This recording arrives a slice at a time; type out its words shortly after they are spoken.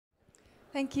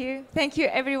Thank you. Thank you,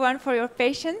 everyone, for your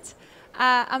patience.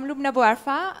 I'm Loubna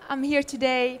Bouarfa. I'm here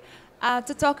today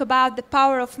to talk about the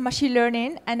power of machine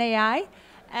learning and AI,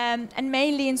 and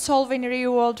mainly in solving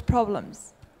real-world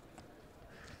problems.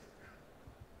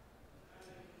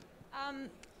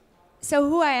 So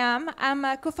who I am, I'm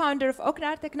a co-founder of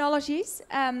Okra Technologies.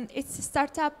 It's a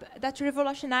startup that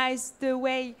revolutionized the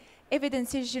way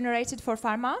evidence is generated for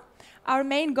pharma. Our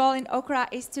main goal in Okra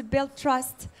is to build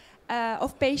trust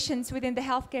of patients within the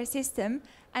healthcare system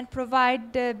and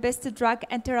provide the best drug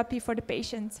and therapy for the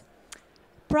patient.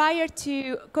 Prior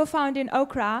to co-founding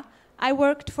Okra, I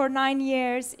worked for 9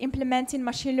 years implementing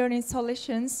machine learning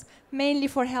solutions, mainly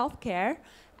for healthcare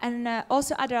and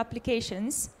also other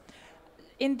applications.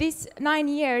 In these 9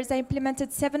 years, I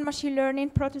implemented 7 machine learning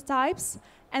prototypes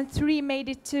and 3 made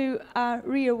it to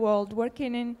real world,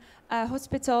 working in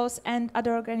hospitals and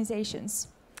other organizations.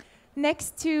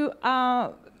 Next to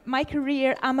my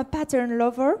career, I'm a pattern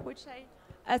lover, which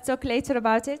I'll talk later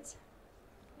about it.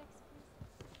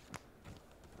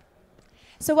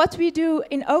 So what we do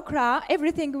in Okra,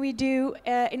 everything we do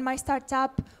in my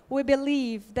startup, we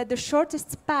believe that the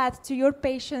shortest path to your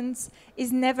patients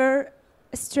is never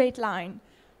a straight line.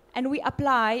 And we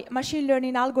apply machine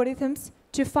learning algorithms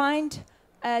to find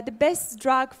the best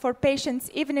drug for patients,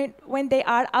 even when they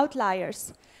are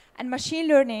outliers. And machine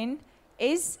learning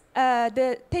is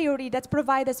the theory that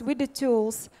provides us with the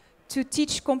tools to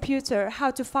teach computer how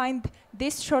to find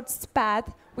this shortest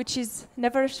path, which is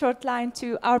never a short line,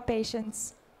 to our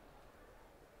patients.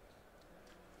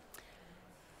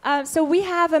 So we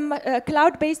have a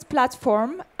cloud-based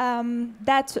platform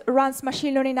that runs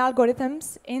machine learning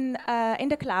algorithms in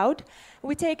the cloud.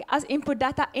 We take as input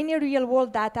data any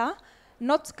real-world data,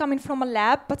 not coming from a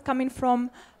lab, but coming from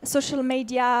social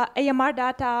media, AMR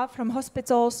data from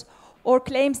hospitals, or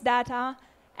claims data.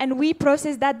 And we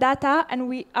process that data,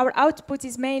 and our output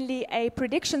is mainly a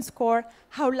prediction score,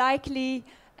 how likely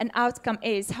an outcome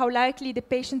is, how likely the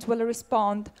patient will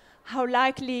respond, how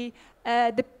likely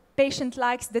the patient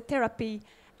likes the therapy.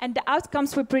 And the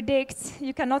outcomes we predict,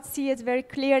 you cannot see it very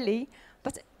clearly,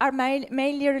 but are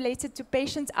mainly related to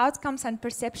patient outcomes and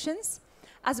perceptions,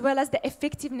 as well as the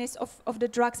effectiveness of the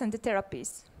drugs and the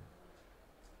therapies.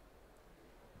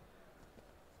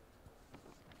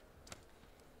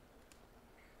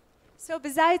 So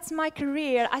besides my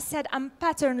career, I said I'm a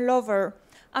pattern lover.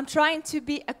 I'm trying to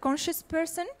be a conscious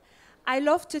person. I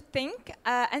love to think,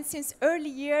 and since early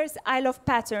years, I love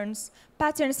patterns.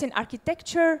 Patterns in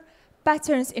architecture,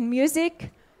 patterns in music,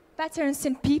 patterns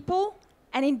in people,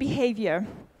 and in behavior.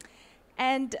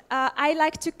 And I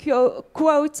like to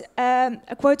quote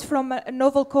a quote from a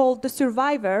novel called The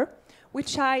Survivor,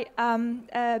 which I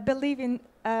believe in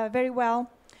very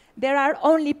well. There are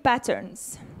only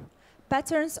patterns.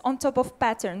 Patterns on top of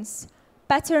patterns.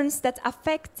 Patterns that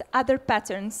affect other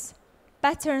patterns.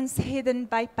 Patterns hidden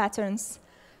by patterns.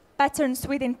 Patterns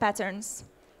within patterns.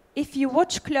 If you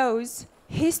watch close,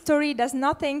 history does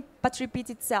nothing but repeat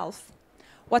itself.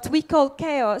 What we call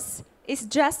chaos is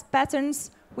just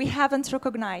patterns we haven't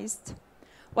recognized.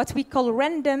 What we call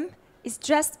random is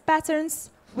just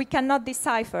patterns we cannot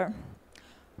decipher.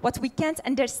 What we can't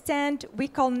understand, we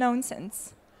call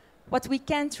nonsense. What we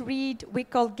can't read, we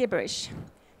call gibberish.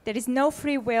 There is no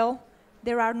free will,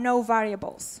 there are no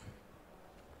variables.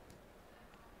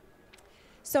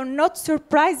 So not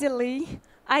surprisingly,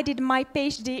 I did my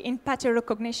PhD in pattern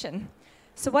recognition.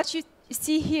 So what you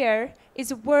see here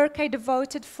is work I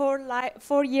devoted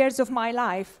 4 years of my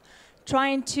life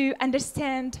trying to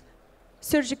understand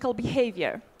surgical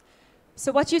behavior.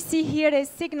 So what you see here is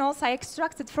signals I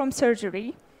extracted from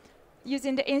surgery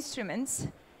using the instruments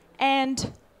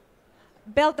and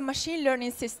build a machine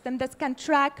learning system that can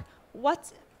track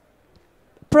what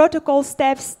protocol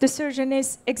steps the surgeon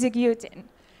is executing.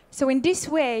 So in this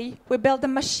way, we build a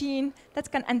machine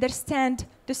that can understand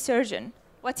the surgeon.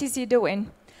 What is he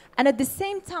doing? And at the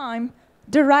same time,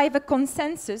 derive a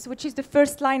consensus, which is the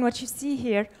first line, what you see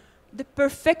here, the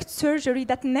perfect surgery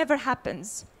that never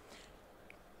happens.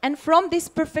 And from this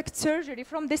perfect surgery,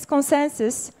 from this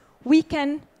consensus, we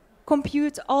can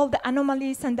compute all the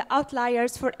anomalies and the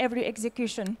outliers for every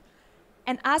execution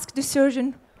and ask the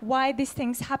surgeon why these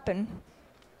things happen.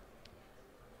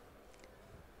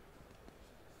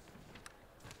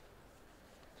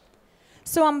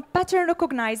 So I'm a pattern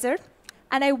recognizer,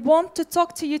 and I want to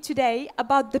talk to you today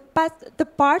about the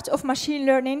part of machine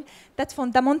learning that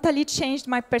fundamentally changed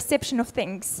my perception of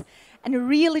things and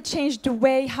really changed the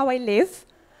way how I live,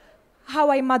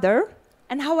 how I mother,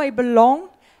 and how I belong,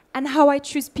 and how I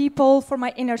choose people for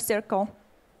my inner circle.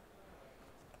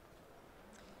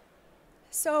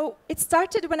 So it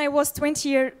started when I was 20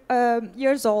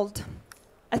 years old.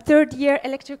 a third-year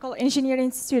electrical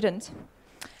engineering student.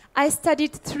 I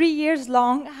studied 3 years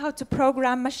long how to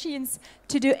program machines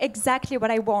to do exactly what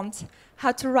I want,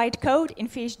 how to write code in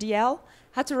VHDL,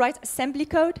 how to write assembly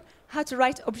code, how to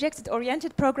write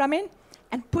object-oriented programming,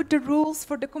 and put the rules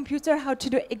for the computer how to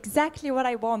do exactly what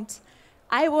I want.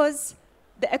 I was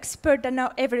the expert that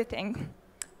know everything.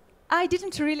 I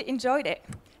didn't really enjoy it,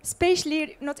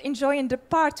 especially not enjoying the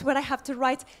part where I have to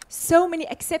write so many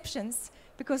exceptions,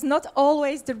 because not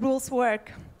always the rules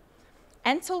work.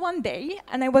 Until one day,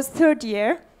 and I was third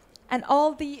year, and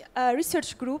all the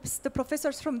research groups, the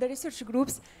professors from the research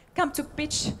groups, come to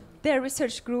pitch their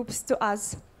research groups to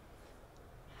us.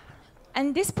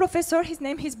 And this professor, his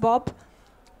name is Bob,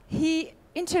 he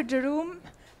entered the room,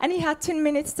 and he had 10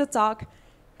 minutes to talk.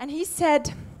 And he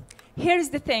said, here's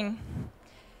the thing.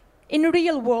 In the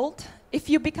real world, if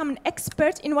you become an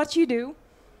expert in what you do,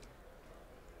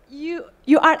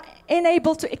 you are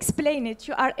unable to explain it.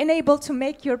 You are unable to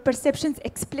make your perceptions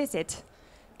explicit.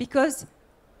 Because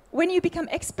when you become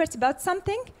expert about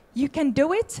something, you can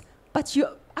do it, but you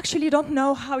actually don't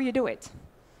know how you do it.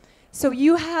 So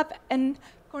you have a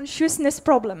consciousness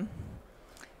problem.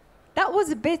 That was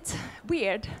a bit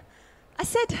weird. I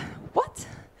said, what?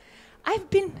 I've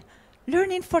been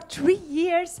learning for 3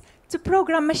 years to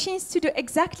program machines to do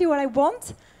exactly what I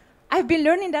want. I've been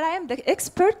learning that I am the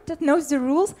expert that knows the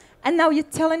rules, and now you're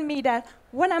telling me that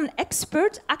when I'm an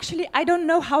expert, actually I don't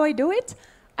know how I do it.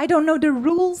 I don't know the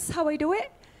rules how I do it.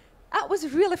 That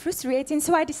was really frustrating,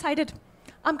 so I decided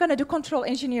I'm going to do control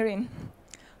engineering.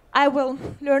 I will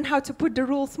learn how to put the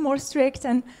rules more strict,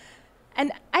 and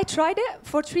I tried it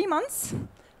for 3 months.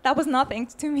 That was nothing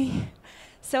to me.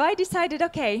 So I decided,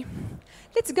 okay,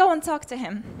 let's go and talk to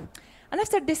him. And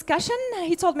after discussion,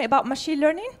 he told me about machine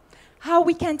learning, how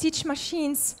we can teach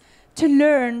machines to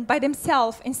learn by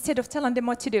themselves instead of telling them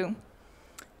what to do.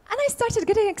 And I started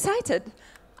getting excited.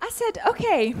 I said,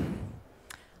 okay,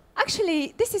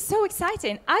 actually, this is so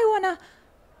exciting. I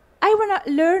wanna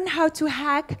learn how to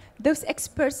hack those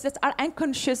experts that are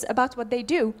unconscious about what they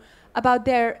do, about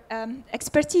their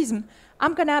expertise.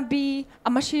 I'm gonna be a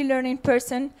machine learning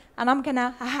person, and I'm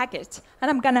gonna hack it.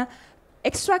 And I'm gonna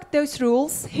extract those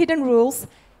rules, hidden rules,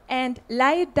 and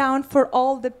lay it down for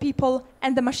all the people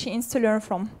and the machines to learn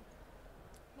from.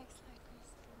 Next slide,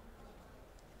 please.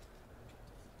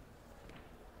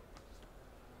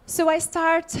 So I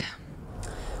start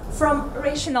from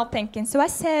rational thinking. So I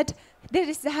said, there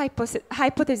is the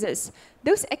hypothesis.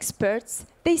 Those experts,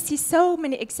 they see so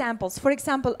many examples. For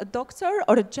example, a doctor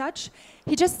or a judge,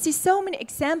 he just sees so many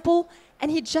examples,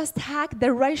 and he just hacked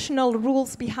the rational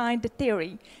rules behind the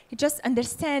theory. He just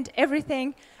understands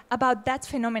everything about that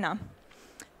phenomena.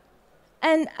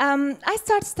 And I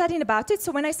started studying about it.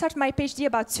 So when I started my PhD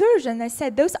about surgeons, I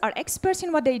said, those are experts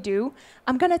in what they do.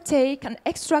 I'm going to take and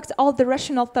extract all the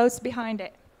rational thoughts behind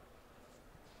it.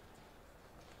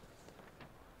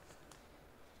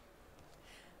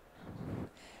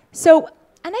 So,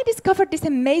 and I discovered this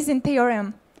amazing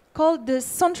theorem called the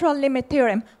central limit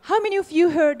theorem. How many of you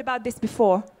heard about this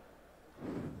before?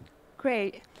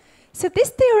 Great. So this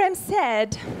theorem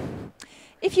said,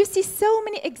 if you see so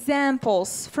many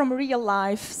examples from real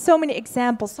life, so many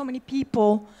examples, so many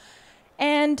people,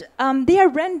 and they are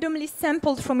randomly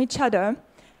sampled from each other,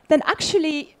 then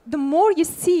actually the more you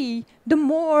see, the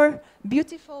more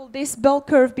beautiful this bell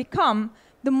curve becomes,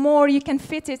 the more you can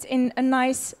fit it in a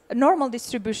nice normal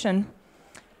distribution.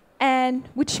 And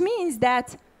which means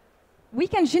that we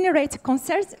can generate a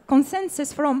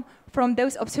consensus from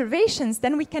those observations.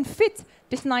 Then we can fit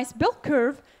this nice bell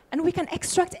curve, and we can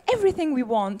extract everything we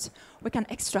want. We can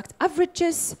extract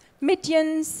averages,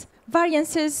 medians,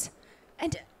 variances,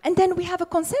 and then we have a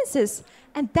consensus.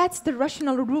 And that's the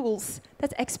rational rules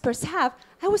that experts have.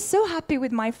 I was so happy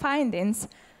with my findings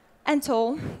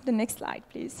until, the next slide,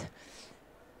 please.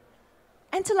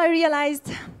 Until I realized,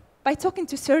 by talking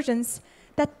to surgeons,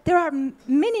 that there are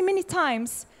many, many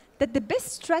times that the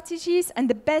best strategies and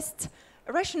the best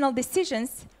rational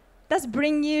decisions does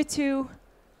bring you to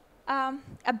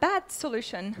a bad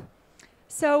solution.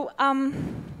 So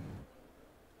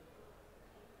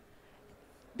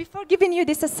before giving you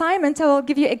this assignment, I will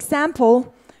give you an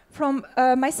example from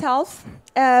myself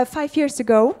 5 years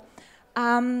ago.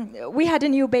 We had a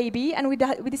new baby, and we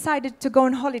decided to go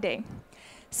on holiday.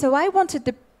 So I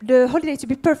wanted the holiday to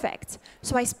be perfect.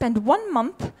 So I spent 1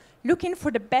 month looking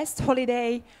for the best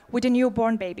holiday with a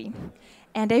newborn baby.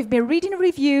 And I've been reading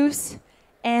reviews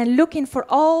and looking for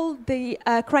all the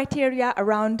criteria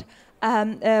around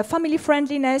family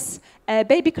friendliness,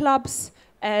 baby clubs,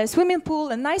 swimming pool,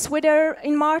 and nice weather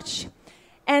in March.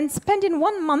 And spending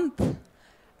 1 month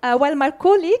while my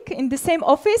colleague in the same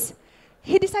office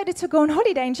he decided to go on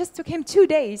holiday and just took him 2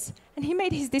 days. And he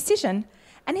made his decision.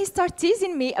 And he started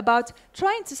teasing me about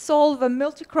trying to solve a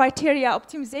multi-criteria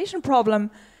optimization problem.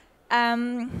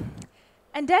 And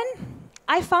then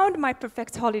I found my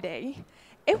perfect holiday.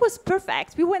 It was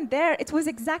perfect. We went there. It was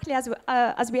exactly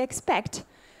as we expect.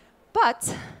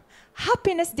 But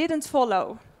happiness didn't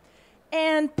follow.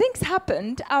 And things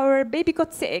happened. Our baby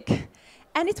got sick.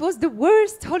 And it was the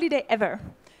worst holiday ever.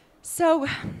 So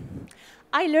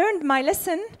I learned my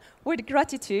lesson with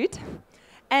gratitude.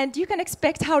 And you can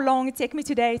expect how long it took me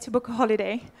today to book a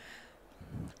holiday.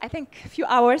 I think a few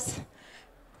hours,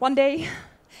 one day.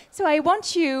 So I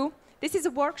want you, this is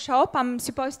a workshop. I'm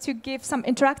supposed to give some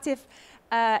interactive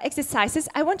exercises.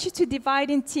 I want you to divide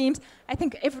in teams, I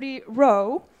think every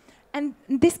row, and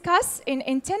discuss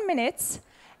in 10 minutes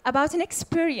about an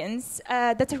experience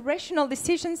that rational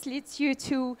decisions leads you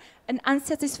to an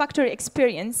unsatisfactory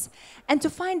experience, and to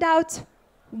find out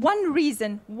one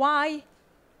reason why.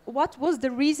 What was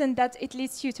the reason that it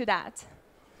leads you to that?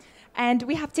 And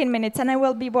we have 10 minutes, and I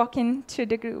will be walking to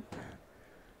the group.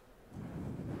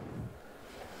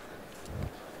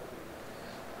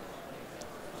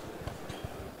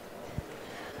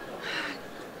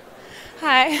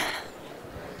 Hi. Hi.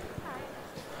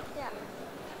 Yeah.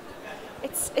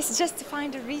 It's just to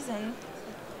find a reason.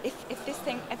 If this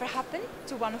thing ever happened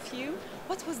to one of you,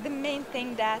 what was the main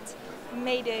thing that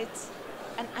made it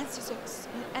and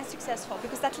unsuccessful,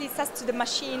 because that leads us to the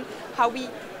machine, how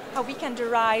we can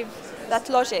derive that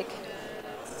logic.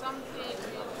 Something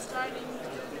starting to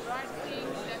do the right thing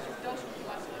that it doesn't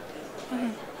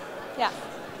want. Yeah.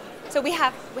 So we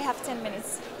have 10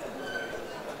 minutes.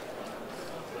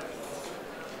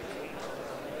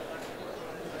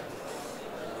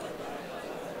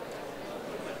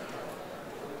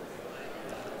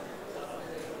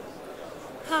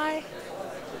 Hi.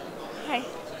 Hi.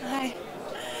 Hi.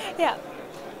 Yeah.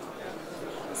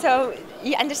 So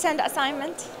you understand the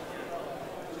assignment?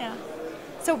 Yeah.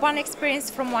 So one experience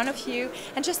from one of you,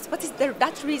 and just what is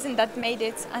that reason that made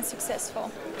it unsuccessful?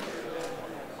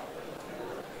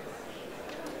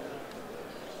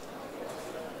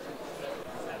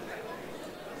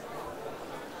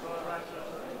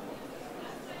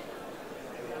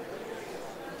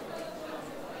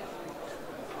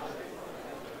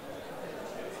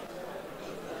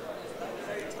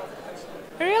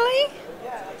 Really?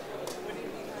 Yeah.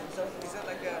 So is it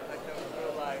like a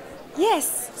real life?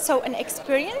 Yes. So an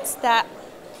experience that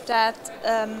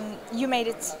you made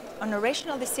it on a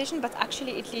rational decision, but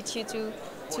actually it leads you to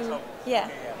yeah. Okay, yeah.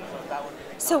 So that would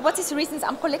be So what is the reasons?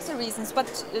 I'm collecting reasons.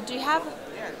 But do you have?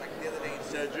 yeah, like the other day in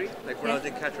surgery, like when I was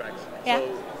in cataracts. Yeah. So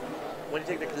when you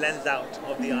take the lens out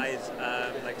of the eyes,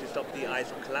 like to stop the eyes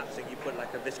from collapsing, you put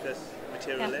like a viscous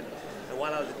material Yeah. in. And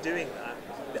while I was doing that,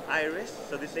 the iris,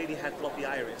 so this lady had floppy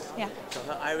iris. Yeah. So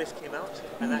her iris came out,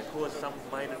 and that caused some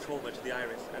minor trauma to the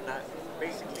iris. And that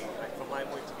basically, like from my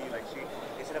point of view, like she,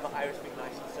 instead of her iris being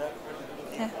nice and circular,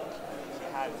 Yeah. she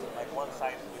had like one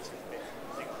side which is a bit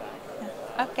zigzag.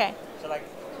 Yeah. Okay. So like,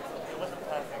 it wasn't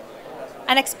perfect. Like, that's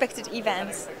Unexpected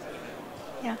events.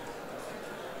 Yeah.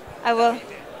 I will.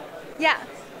 Yeah.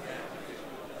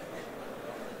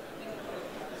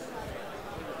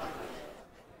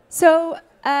 So,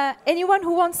 anyone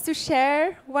who wants to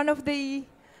share one of the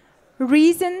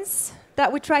reasons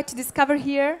that we tried to discover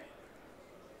here?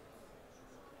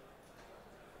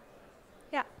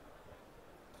 Yeah.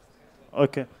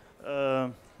 Okay.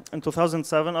 In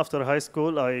 2007, after high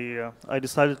school, I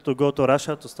decided to go to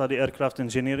Russia to study aircraft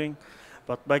engineering.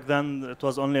 But back then, it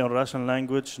was only on Russian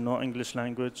language, no English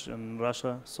language in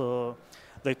Russia. So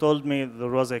they told me there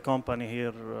was a company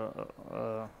here,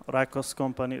 Rakos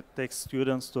company, it takes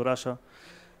students to Russia.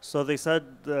 So they said,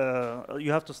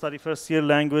 you have to study first year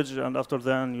language, and after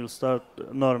then you'll start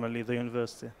normally the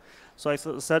university. So I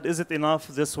said, is it enough,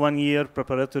 this 1 year,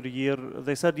 preparatory year?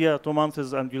 They said, yeah, 2 months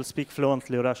and you'll speak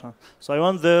fluently Russian. So I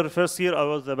went there, first year I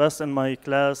was the best in my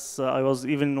class. I was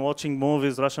even watching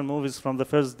movies, Russian movies from the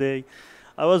first day.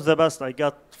 I was the best, I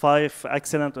got 5,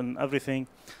 excellent and everything.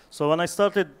 So when I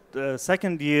started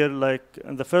second year, like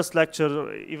in the first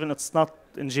lecture, even it's not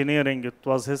engineering, it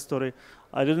was history,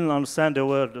 I didn't understand a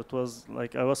word. It was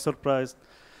like, I was surprised.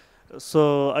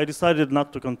 So I decided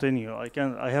not to continue.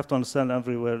 I have to understand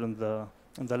every word in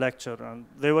the lecture. And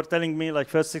they were telling me like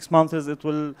first 6 months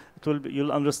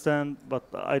you'll understand, but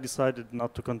I decided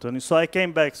not to continue. So I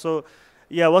came back. So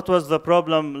yeah, what was the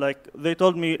problem? Like they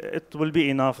told me it will be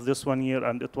enough this 1 year,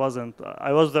 and it wasn't.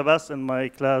 I was the best in my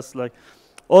class. Like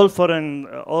all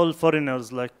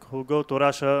foreigners like who go to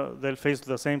Russia, they'll face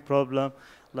the same problem.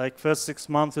 Like first 6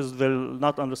 months they'll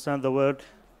not understand the word.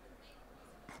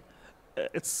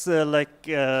 It's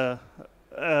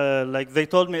Like they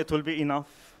told me it will be enough.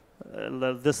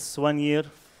 This 1 year,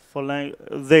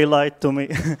 they lied to me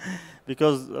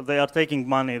because they are taking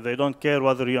money. They don't care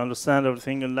whether you understand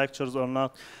everything in lectures or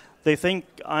not. They think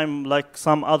I'm like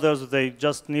some others. They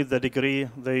just need the degree.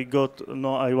 They go to,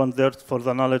 no, I went there for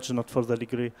the knowledge, not for the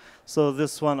degree. So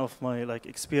this is one of my like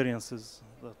experiences.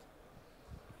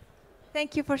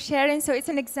 Thank you for sharing. So it's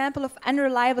an example of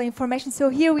unreliable information. So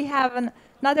here we have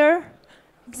another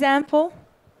example.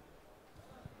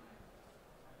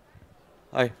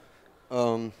 Hi.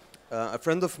 A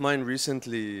friend of mine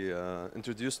recently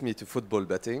introduced me to football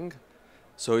betting.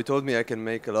 So he told me I can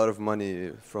make a lot of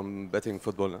money from betting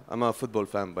football. I'm a football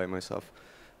fan by myself.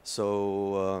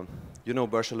 So, you know,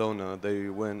 Barcelona, they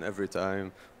win every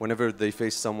time. Whenever they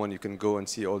face someone, you can go and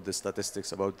see all the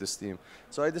statistics about this team.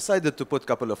 So I decided to put a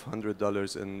couple of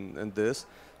 $100 in this.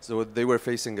 So they were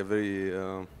facing a very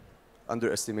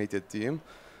underestimated team.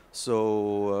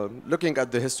 So looking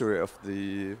at the history of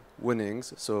the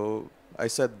winnings, so I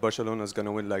said Barcelona is going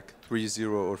to win like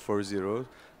 3-0 or 4-0.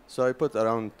 So I put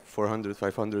around $400,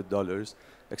 $500,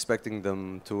 expecting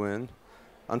them to win.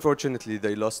 Unfortunately,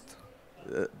 they lost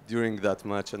during that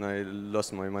match, and I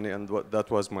lost my money, and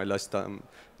that was my last time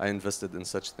I invested in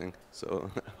such thing. So.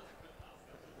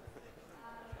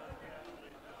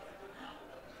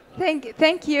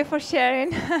 Thank you for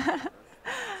sharing.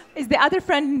 Is the other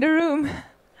friend in the room?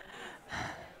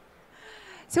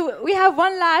 So we have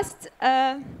one last.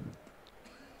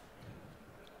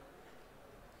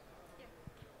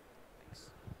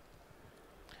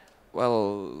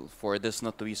 Well, for this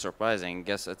not to be surprising, I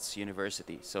guess it's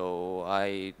university. So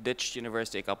I ditched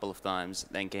university a couple of times,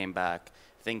 then came back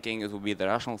thinking it would be the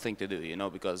rational thing to do, you know,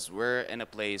 because we're in a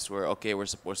place where, okay, we're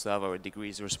supposed to have our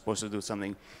degrees, we're supposed to do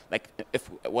something, like if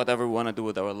whatever we want to do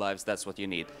with our lives, that's what you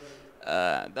need.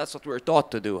 That's what we're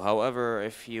taught to do. However,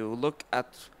 if you look at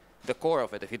the core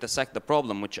of it, if you dissect the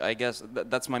problem, which I guess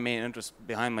that's my main interest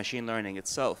behind machine learning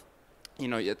itself, you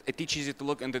know, it teaches you to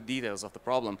look into details of the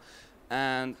problem.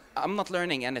 And I'm not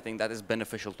learning anything that is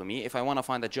beneficial to me. If I want to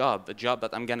find a job, the job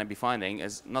that I'm going to be finding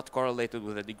is not correlated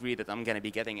with the degree that I'm going to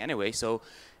be getting anyway. So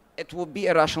it would be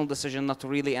a rational decision not to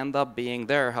really end up being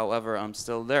there. However, I'm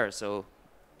still there. So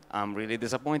I'm really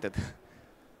disappointed.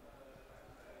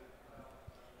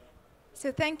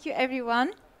 So thank you,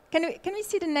 everyone. Can we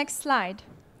see the next slide?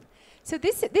 So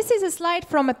this is a slide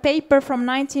from a paper from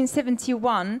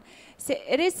 1971. So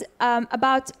it is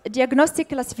about diagnostic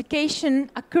classification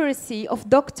accuracy of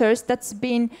doctors that's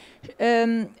been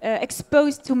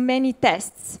exposed to many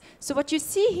tests. So what you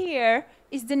see here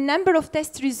is the number of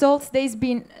test results they've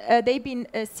been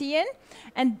seeing,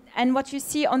 and what you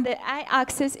see on the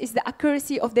y-axis is the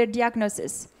accuracy of their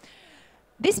diagnosis.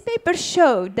 This paper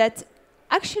showed that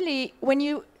actually, when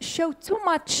you show too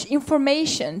much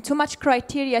information, too much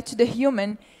criteria to the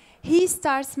human, he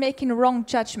starts making wrong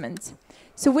judgment.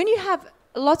 So when you have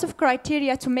a lot of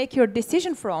criteria to make your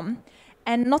decision from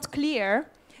and not clear,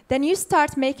 then you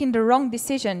start making the wrong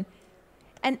decision.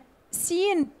 And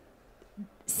seeing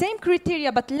same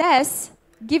criteria but less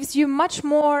gives you much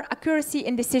more accuracy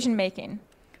in decision making.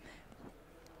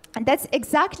 And that's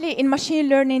exactly in machine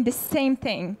learning the same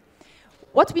thing.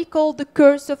 What we call the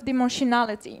curse of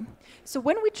dimensionality. So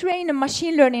when we train a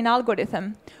machine learning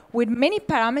algorithm with many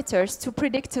parameters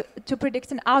to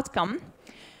predict an outcome,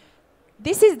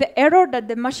 this is the error that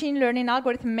the machine learning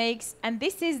algorithm makes, and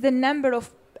this is the number of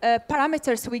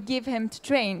parameters we give him to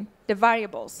train the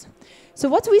variables. So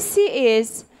what we see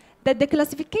is that the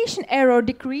classification error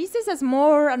decreases as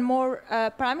more and more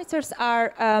parameters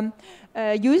are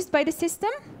used by the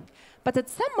system. But at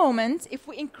some moment, if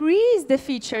we increase the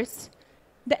features,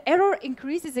 the error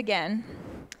increases again,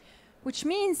 which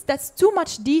means that's too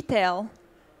much detail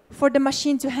for the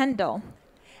machine to handle.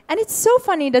 And it's so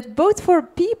funny that both for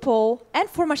people and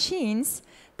for machines,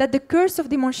 that the curse of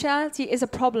dimensionality is a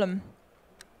problem.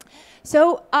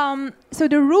 So, so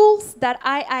the rules that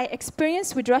I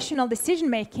experience with rational decision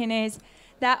making is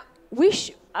that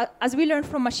as we learn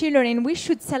from machine learning, we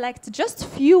should select just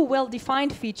few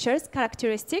well-defined features,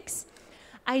 characteristics,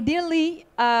 ideally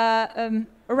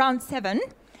around 7,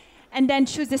 and then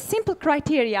choose a simple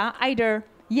criteria, either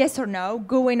yes or no,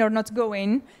 going or not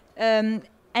going, and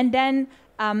then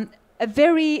a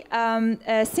very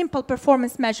simple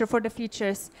performance measure for the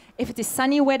features. If it is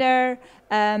sunny weather,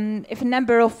 if a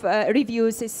number of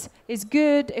reviews is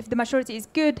good, if the majority is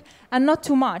good, and not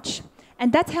too much.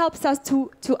 And that helps us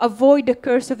to avoid the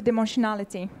curse of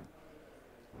dimensionality.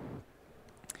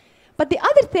 But the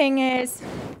other thing is,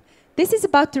 this is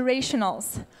about the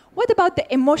rationals. What about the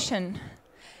emotion?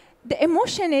 The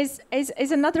emotion is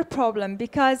another problem,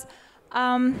 because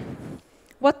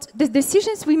what the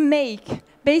decisions we make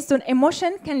based on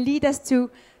emotion can lead us to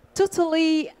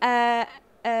totally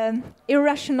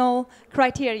irrational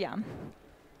criteria.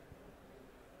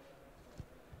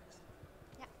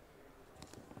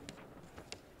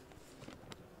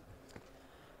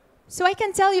 So I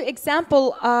can tell you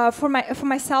example for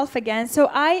myself again. So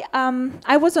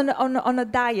I was on a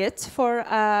diet for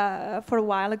a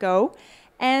while ago,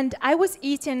 and I was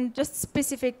eating just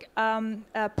specific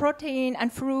protein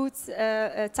and fruits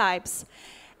types.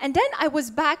 And then I was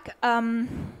back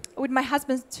with my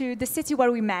husband to the city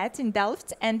where we met in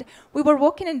Delft, and we were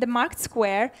walking in the market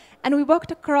square, and we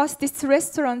walked across this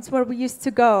restaurant where we used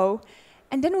to go.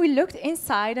 And then we looked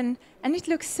inside, and it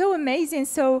looked so amazing,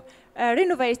 so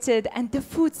renovated, and the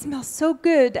food smells so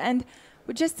good. And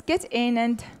we just get in,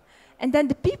 and then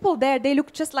the people there, they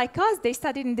look just like us. They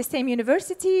studied in the same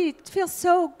university. It feels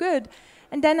so good.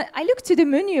 And then I looked to the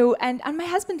menu, and my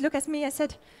husband looked at me and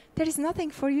said, "There is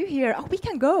nothing for you here. Oh, we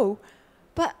can go."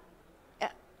 But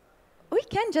we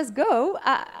can just go.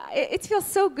 It feels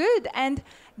so good. And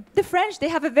the French, they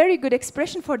have a very good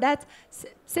expression for that.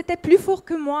 C'était plus fort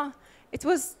que moi. It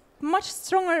was much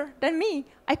stronger than me.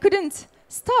 I couldn't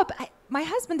stop. My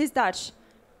husband is Dutch.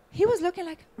 He was looking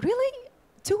like, really?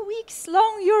 2 weeks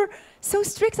long, you're so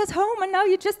strict at home, and now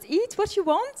you just eat what you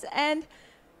want? And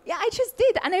yeah, I just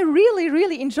did, and I really,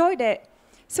 really enjoyed it.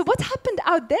 So what happened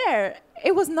out there?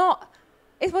 It was not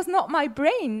my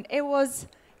brain. It was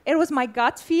my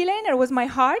gut feeling. It was my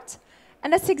heart,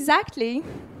 and that's exactly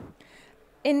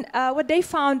in what they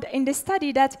found in the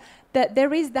study, that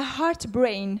there is the heart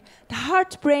brain. The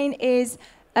heart brain is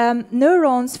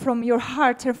neurons from your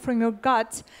heart or from your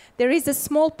gut. There is a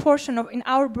small portion in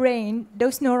our brain,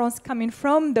 those neurons coming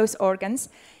from those organs,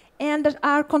 and that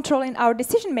are controlling our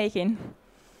decision making.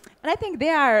 And I think they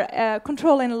are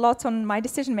controlling a lot on my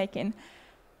decision making.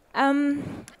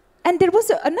 And there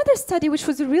was another study which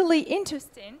was really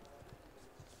interesting.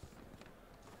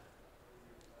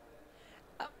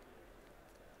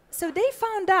 So they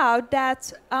found out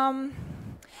that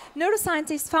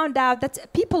neuroscientists found out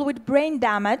that people with brain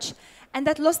damage and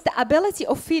that lost the ability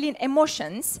of feeling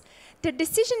emotions, their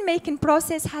decision-making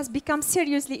process has become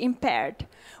seriously impaired,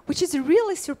 which is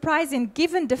really surprising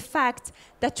given the fact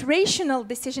that rational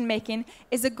decision-making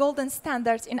is a golden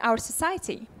standard in our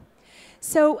society.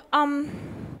 So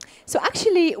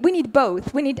actually, we need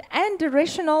both. We need and the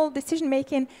rational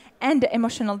decision-making and the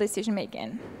emotional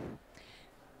decision-making.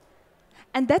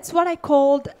 And that's what I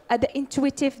called the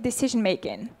intuitive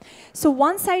decision-making. So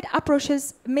one-side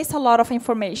approaches miss a lot of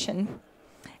information.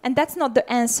 And that's not the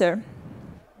answer.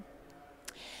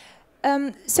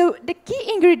 So the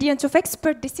key ingredient of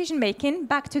expert decision-making,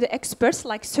 back to the experts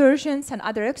like surgeons and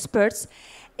other experts,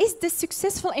 is the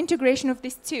successful integration of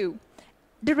these two,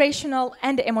 the rational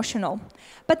and the emotional.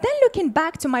 But then looking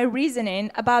back to my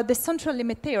reasoning about the central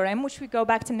limit theorem, which we go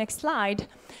back to the next slide,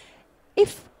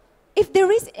 if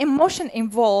there is emotion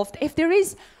involved, if there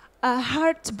is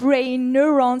heart-brain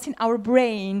neurons in our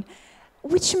brain,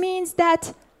 which means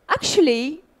that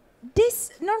actually this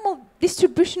normal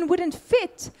distribution wouldn't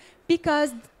fit,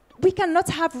 because we cannot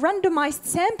have randomized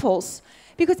samples,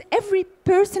 because every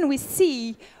person we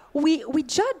see, we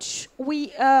judge, we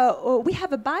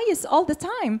have a bias all the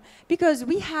time, because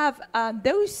we have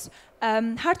those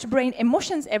heart-brain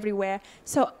emotions everywhere.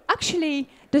 So actually,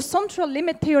 the central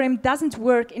limit theorem doesn't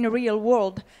work in a real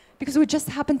world, because we just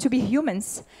happen to be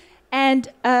humans. And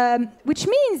which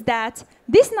means that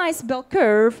this nice bell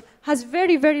curve has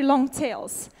very, very long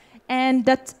tails, and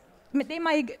that they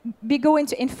might be going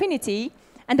to infinity,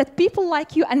 and that people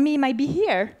like you and me might be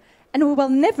here, and we will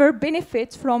never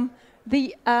benefit from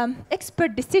the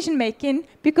expert decision-making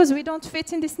because we don't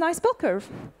fit in this nice bell curve.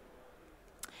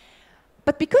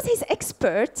 But because he's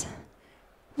expert,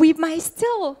 we might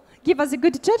still give us a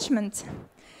good judgment.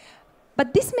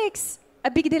 But this makes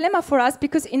a big dilemma for us,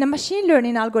 because in a machine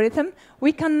learning algorithm,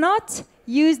 we cannot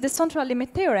use the central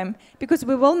limit theorem, because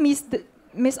we will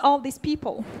miss all these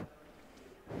people.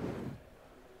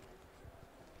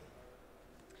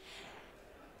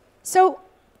 So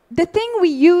the thing we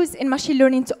use in machine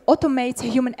learning to automate a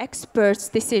human expert's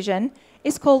decision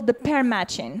is called the pair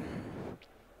matching.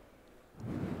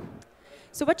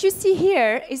 So what you see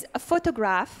here is a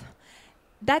photograph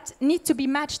that needs to be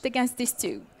matched against these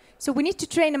two. So we need to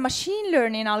train a machine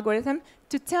learning algorithm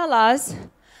to tell us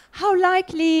how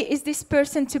likely is this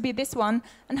person to be this one,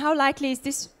 and how likely is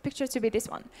this picture to be this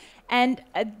one. And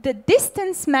the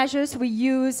distance measures we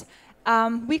use,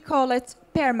 we call it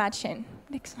pair matching.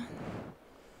 Next one.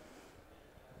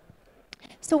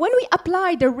 So when we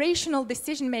apply the rational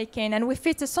decision-making and we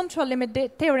fit a central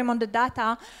limit theorem on the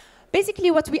data,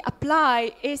 basically what we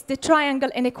apply is the triangle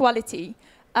inequality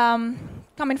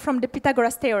coming from the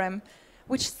Pythagoras theorem,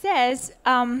 which says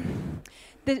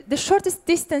the shortest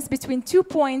distance between 2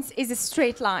 points is a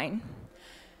straight line.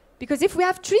 Because if we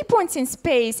have 3 points in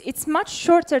space, it's much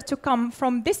shorter to come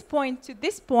from this point to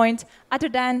this point other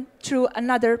than through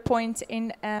another point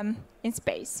in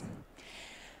space.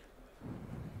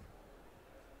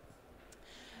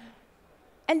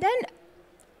 And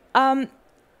then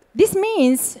this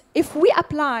means if we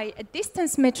apply a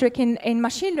distance metric in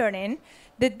machine learning,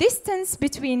 the distance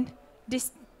between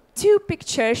these two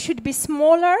pictures should be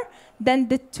smaller than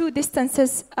the two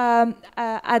distances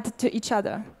added to each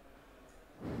other.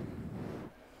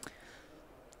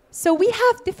 So we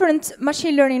have different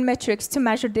machine learning metrics to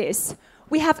measure this.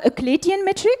 We have Euclidean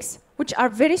metrics, which are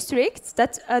very strict,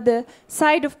 that the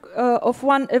side of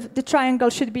one of the triangle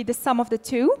should be the sum of the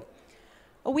two.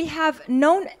 We have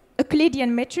known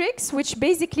Euclidean metrics, which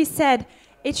basically said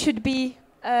it should be,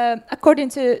 according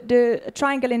to the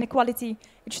triangle inequality,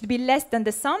 it should be less than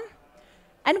the sum.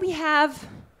 And we have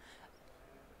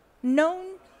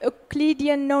known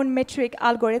Euclidean known metric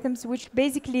algorithms, which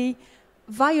basically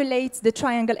violates the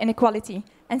triangle inequality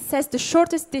and says the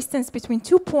shortest distance between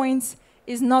 2 points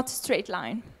is not straight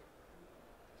line.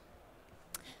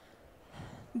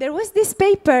 There was this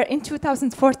paper in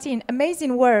 2014,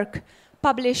 amazing work,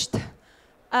 published,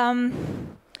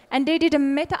 and they did a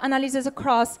meta-analysis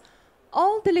across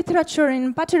all the literature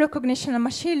in pattern recognition and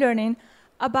machine learning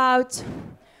about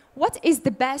what is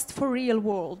the best for real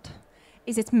world.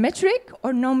 Is it metric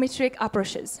or no-metric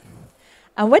approaches?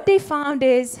 And what they found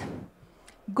is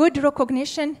good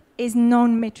recognition is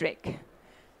non-metric.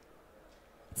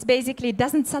 It basically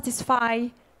doesn't satisfy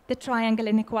the triangle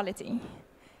inequality,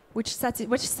 which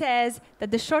says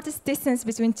that the shortest distance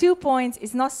between 2 points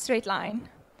is not straight line,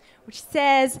 which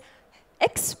says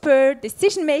expert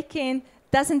decision-making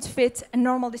doesn't fit a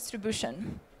normal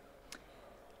distribution.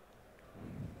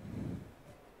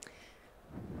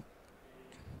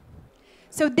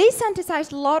 So they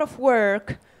synthesized a lot of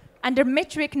work under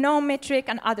metric, non-metric,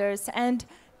 and others, and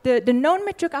the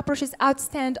non-metric approaches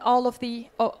outstand all of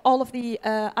the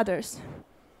others.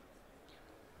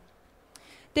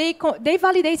 They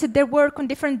validated their work on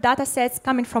different data sets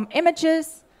coming from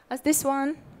images, as this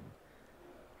one.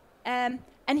 And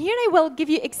here I will give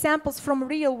you examples from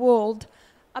real world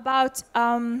about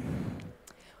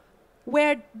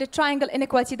where the triangle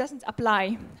inequality doesn't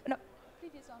apply. No,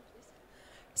 previous one, please.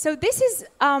 So this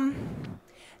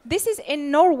is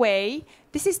in Norway.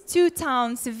 This is two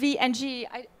towns, V and G.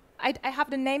 I have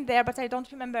the name there, but I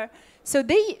don't remember. So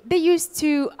they used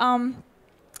to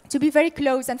be very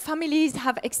close, and families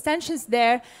have extensions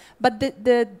there. But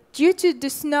due to the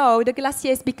snow, the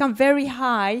glaciers become very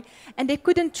high, and they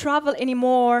couldn't travel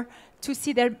anymore to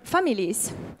see their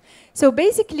families. So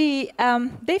basically,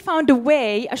 they found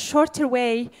a shorter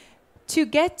way to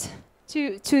get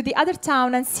to the other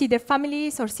town and see their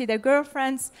families or see their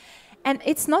girlfriends. And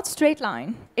it's not straight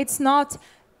line. It's not,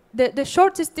 the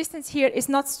shortest distance here is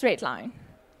not straight line.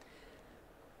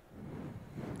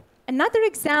 Another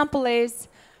example is,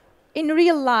 in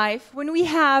real life, when we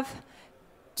have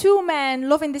two men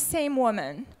loving the same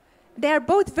woman, they are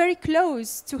both very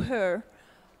close to her,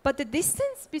 but the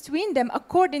distance between them,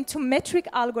 according to metric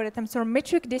algorithms or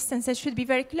metric distances, should be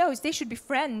very close. They should be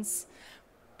friends.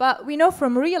 But we know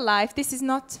from real life this is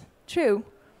not true.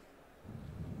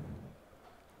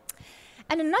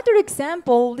 And another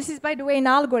example, this is, by the way, an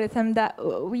algorithm that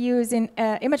we use in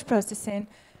image processing.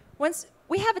 Once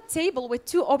we have a table with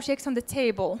two objects on the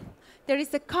table, there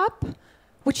is a cup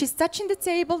which is touching the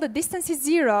table, the distance is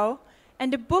 0,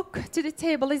 and the book to the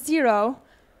table is 0,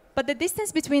 but the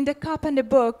distance between the cup and the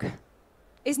book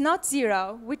is not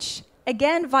 0, which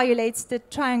again violates the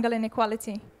triangle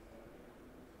inequality.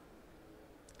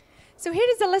 So here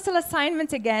is a little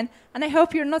assignment again, and I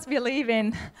hope you're not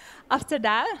believing after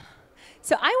that.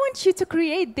 So I want you to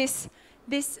create this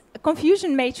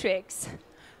confusion matrix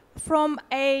from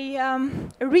a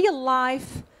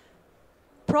real-life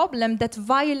problem that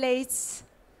violates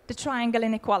the triangle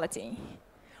inequality,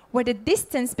 where the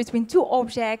distance between two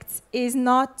objects is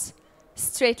not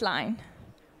straight line.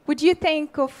 Would you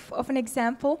think of an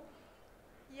example?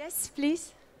 Yes,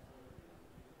 please.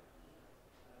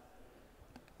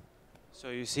 So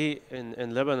you see,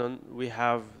 in Lebanon, we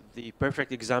have the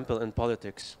perfect example in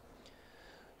politics.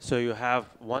 So you have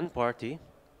one party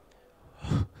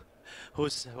who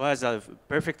has a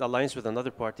perfect alliance with another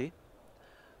party.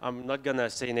 I'm not gonna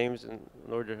say names in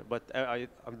order, but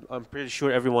I'm pretty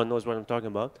sure everyone knows what I'm talking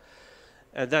about.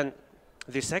 And then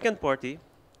the second party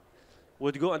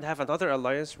would go and have another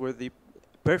alliance with the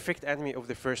perfect enemy of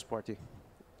the first party.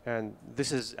 And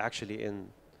this is actually in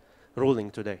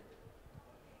ruling today.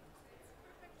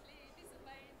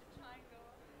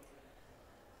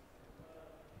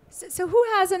 So who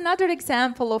has another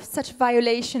example of such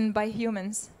violation by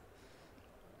humans?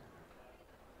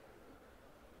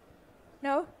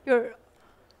 No? You're...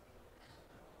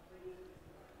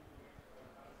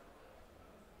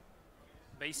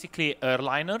 Basically,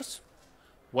 airliners,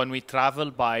 when we travel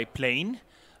by plane,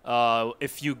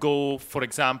 if you go, for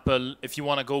example, if you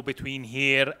want to go between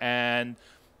here and,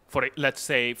 let's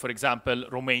say, for example,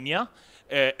 Romania,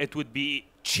 it would be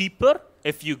cheaper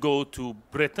if you go to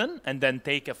Britain and then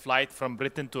take a flight from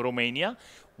Britain to Romania,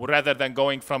 rather than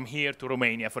going from here to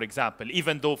Romania, for example,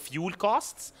 even though fuel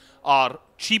costs are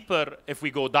cheaper if we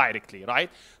go directly,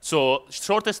 right? So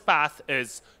shortest path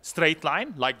is straight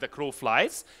line, like the crow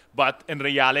flies, but in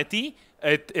reality,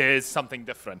 it is something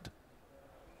different.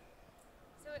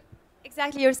 So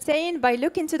exactly, you're saying by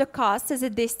looking to the cost as a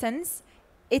distance,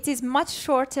 it is much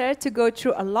shorter to go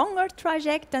through a longer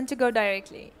traject than to go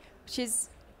directly, which is...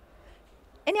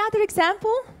 Any other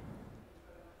example?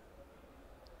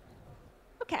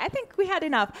 Okay, I think we had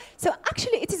enough. So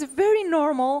actually, it is very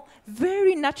normal,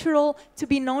 very natural to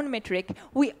be non-metric.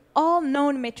 We all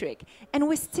non-metric. And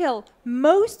we still,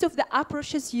 most of the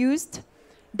approaches used,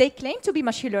 they claim to be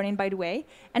machine learning, by the way.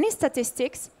 And in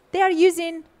statistics, they are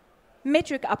using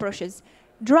metric approaches.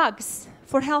 Drugs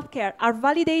for healthcare are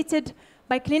validated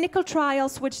by clinical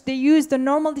trials, which they use the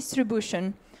normal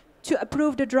distribution to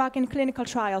approve the drug in clinical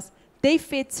trials. They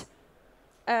fit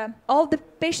all the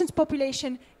patient's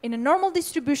population in a normal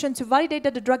distribution to validate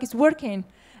that the drug is working.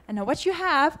 And now what you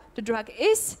have, the drug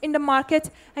is in the market,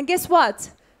 and guess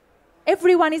what?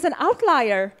 Everyone is an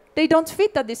outlier. They don't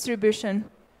fit that distribution.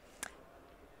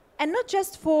 And not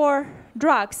just for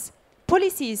drugs,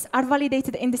 policies are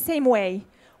validated in the same way.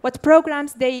 What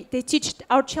programs they teach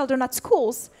our children at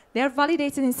schools, they are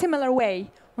validated in similar way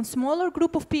on smaller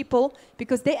group of people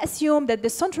because they assume that the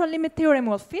central limit theorem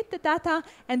will fit the data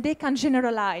and they can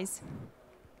generalize.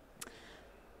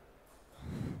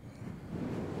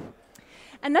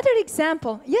 Another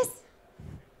example, yes?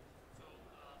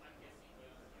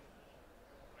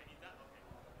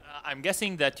 I'm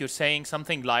guessing that you're saying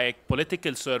something like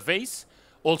political surveys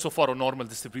also for a normal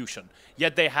distribution,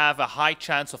 yet they have a high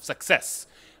chance of success,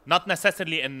 not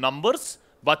necessarily in numbers,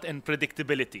 but in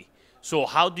predictability. So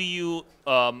how do you,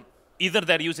 either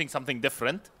they're using something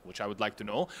different, which I would like to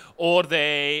know, or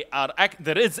there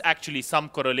is actually some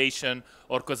correlation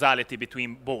or causality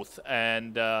between both.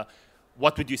 And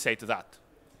what would you say to that?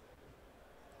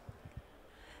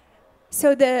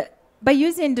 So by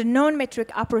using the non-metric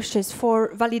approaches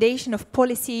for validation of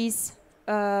policies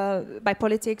by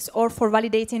politics or for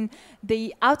validating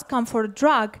the outcome for a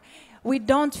drug, we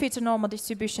don't fit a normal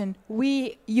distribution.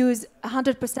 We use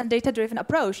 100% data-driven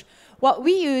approach. What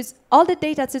we use, all the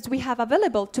data sets we have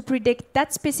available to predict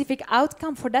that specific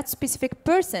outcome for that specific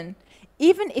person.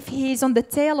 Even if he is on the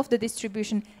tail of the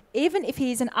distribution, even if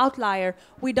he is an outlier,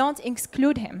 we don't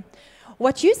exclude him.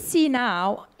 What you see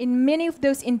now in many of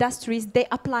those industries, they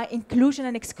apply inclusion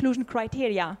and exclusion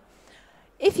criteria.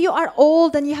 If you are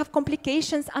old and you have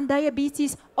complications and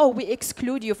diabetes, oh, we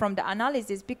exclude you from the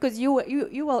analysis because you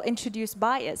will introduce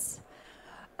bias.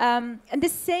 And the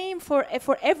same for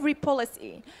every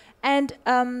policy. And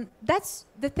that's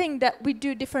the thing that we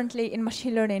do differently in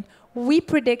machine learning. We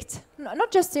predict, not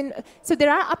just in, so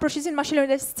there are approaches in machine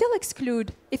learning that still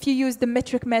exclude if you use the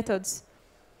metric methods.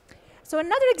 So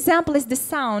another example is the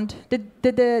sound,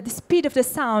 the speed of the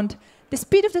sound. The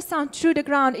speed of the sound through the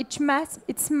ground,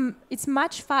 it's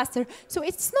much faster. So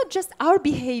it's not just our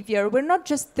behavior. We're not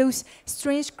just those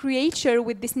strange creatures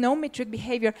with this no-metric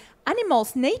behavior.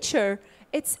 Animals, nature,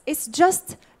 it's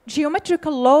just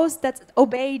geometrical laws that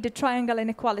obey the triangle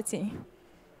inequality.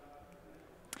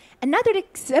 Another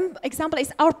example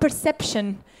is our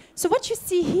perception. So what you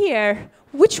see here,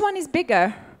 which one is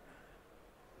bigger?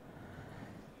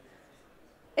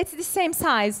 It's the same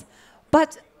size,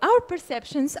 but our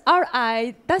perceptions, our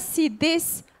eye does see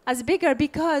this as bigger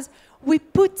because we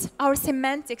put our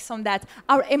semantics on that.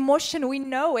 Our emotion, we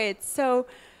know it. So,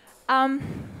 and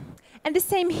the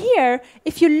same here,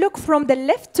 if you look from the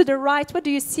left to the right, what do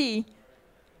you see?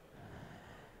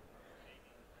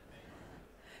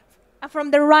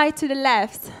 From the right to the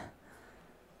left.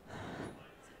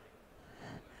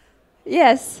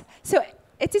 Yes. So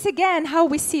it is again how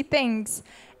we see things.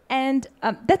 And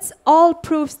that's all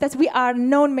proves that we are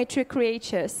non-metric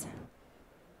creatures.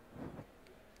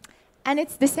 And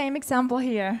it's the same example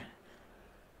here.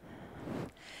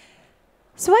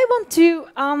 So I want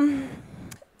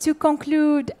to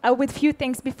conclude with a few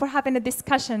things before having a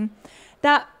discussion.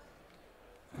 That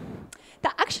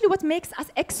that actually what makes us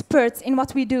experts in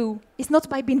what we do is not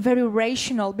by being very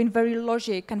rational, being very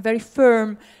logic and very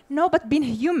firm, no, but being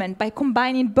human, by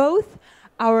combining both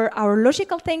our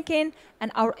logical thinking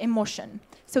and our emotion.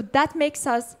 So that makes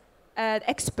us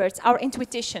experts, our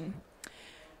intuition.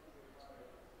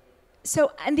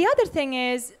 So, and the other thing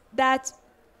is that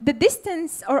the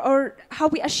distance or how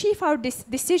we achieve our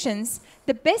decisions,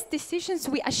 the best decisions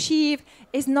we achieve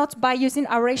is not by using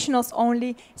our rationals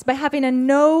only, it's by having a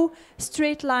no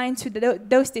straight line to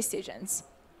those decisions.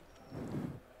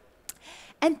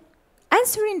 And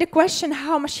answering the question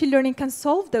how machine learning can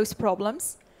solve those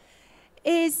problems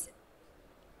is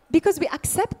because we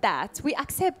accept that. We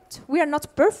accept we are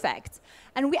not perfect.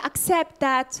 And we accept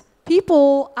that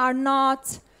people are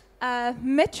not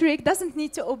metric doesn't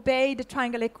need to obey the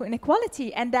triangle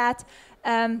inequality, and that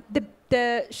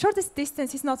the shortest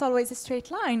distance is not always a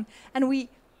straight line. And we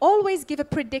always give a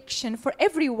prediction for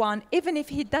everyone, even if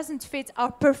he doesn't fit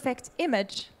our perfect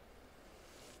image.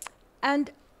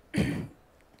 And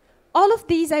all of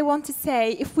these, I want to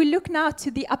say, if we look now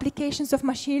to the applications of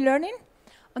machine learning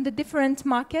on the different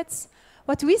markets,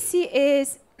 what we see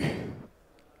is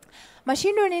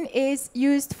machine learning is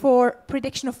used for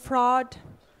prediction of fraud,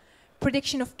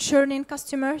 prediction of churning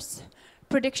customers,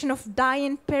 prediction of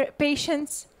dying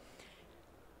patients.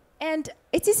 And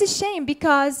it is a shame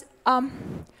because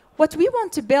what we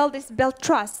want to build is build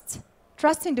trust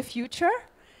in the future,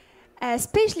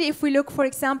 especially if we look, for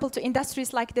example, to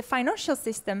industries like the financial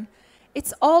system.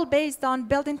 It's all based on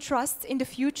building trust in the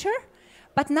future,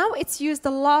 but now it's used a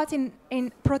lot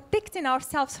in protecting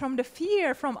ourselves from the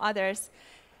fear from others.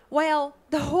 While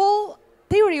the whole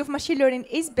theory of machine learning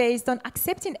is based on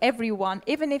accepting everyone,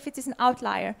 even if it is an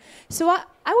outlier. So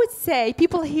I would say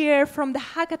people here from the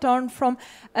hackathon, from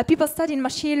people studying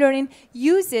machine learning,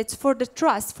 use it for the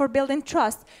trust, for building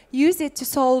trust. Use it to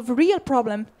solve real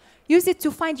problems. Use it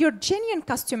to find your genuine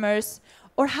customers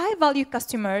or high-value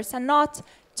customers, and not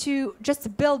to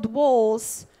just build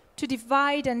walls to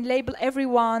divide and label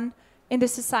everyone in the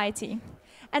society.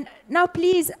 And now,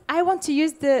 please, I want to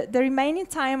use the remaining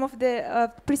time of the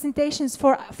presentations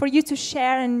for you to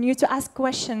share and you to ask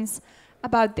questions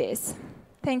about this.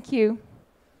 Thank you.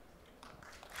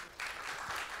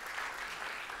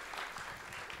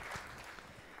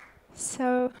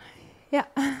 So, yeah.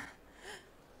 Thank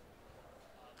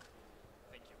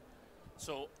you.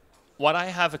 So, what I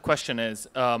have a question is,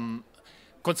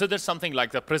 consider something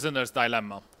like the prisoner's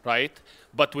dilemma, right?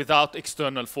 But without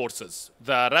external forces.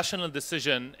 The rational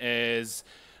decision is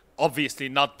obviously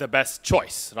not the best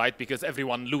choice, right? Because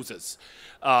everyone loses.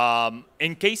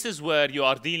 In cases where you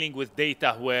are dealing with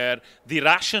data where the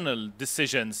rational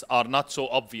decisions are not so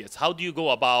obvious, how do you go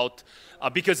about,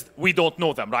 because we don't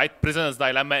know them, right? Prisoner's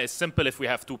dilemma is simple if we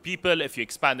have two people. If you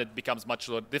expand it becomes much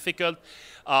more difficult.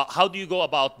 How do you go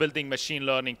about building machine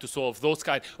learning to solve those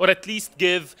kind, or at least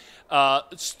give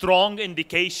strong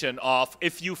indication of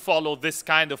if you follow this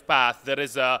kind of path, there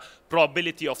is a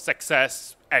probability of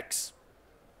success X.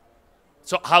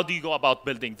 So how do you go about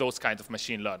building those kinds of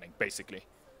machine learning, basically?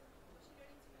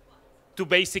 To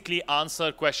basically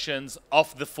answer questions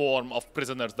of the form of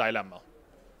prisoner's dilemma.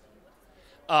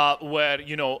 Where,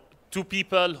 you know, two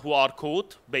people who are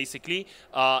caught, basically,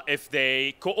 if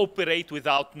they cooperate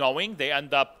without knowing, they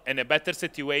end up in a better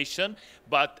situation.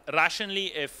 But rationally,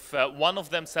 if one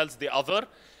of them sells the other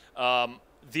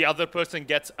person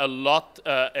gets a lot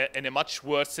in a much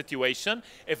worse situation.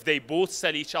 If they both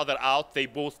sell each other out, they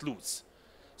both lose.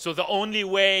 So the only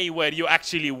way where you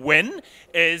actually win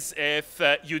is if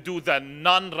you do the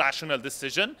non-rational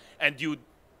decision and you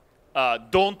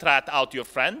don't rat out your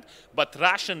friend, but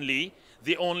rationally,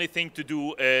 the only thing to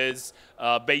do is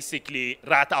basically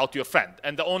rat out your friend.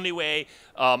 And the only way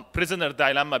prisoner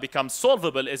dilemma becomes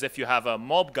solvable is if you have a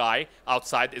mob guy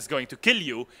outside is going to kill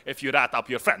you if you rat up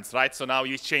your friends, right? So now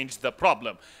you change the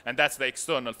problem, and that's the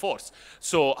external force.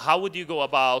 So how would you go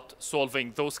about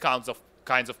solving those kinds of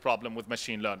problem with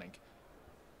machine learning?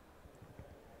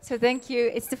 So thank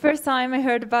you. It's the first time I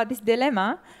heard about this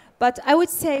dilemma, but I would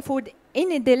say for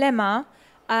any dilemma,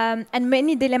 and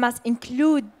many dilemmas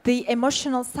include the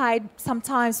emotional side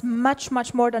sometimes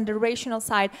much more than the rational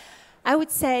side. I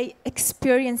would say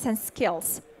experience and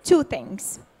skills. Two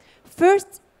things.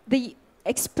 First, the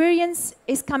experience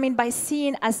is coming by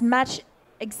seeing as much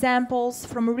examples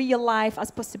from real life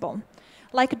as possible.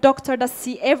 Like a doctor does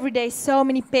see every day so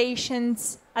many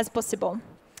patients as possible.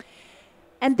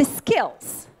 And the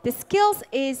skills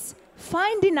is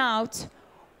finding out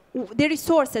the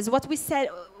resources, what we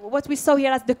saw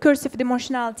here as the curse of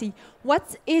emotionality.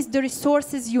 What is the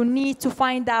resources you need to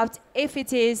find out if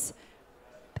it is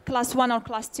class 1 or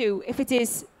class 2, if it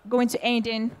is going to end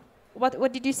in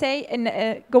what did you say?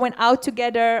 In going out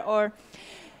together, or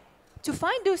to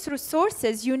find those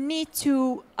resources, you need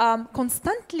to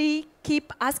constantly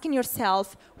keep asking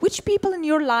yourself which people in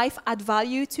your life add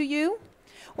value to you,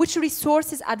 which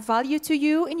resources add value to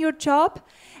you in your job,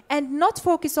 and not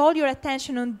focus all your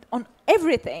attention on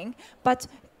everything, but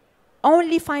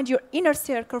only find your inner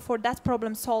circle for that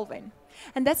problem solving.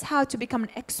 And that's how to become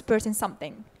an expert in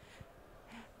something,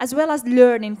 as well as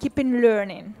learning, keeping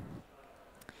learning.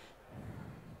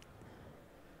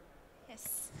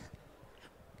 Yes.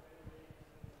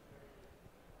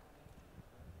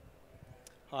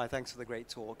 Hi, thanks for the great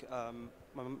talk.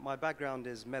 My background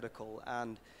is medical,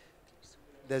 and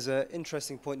there's an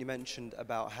interesting point you mentioned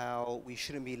about how we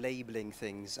shouldn't be labeling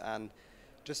things, and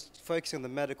just focusing on the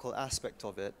medical aspect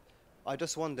of it. I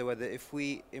just wonder whether if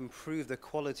we improve the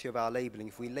quality of our labeling,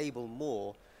 if we label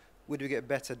more, would we get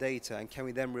better data, and can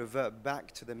we then revert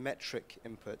back to the metric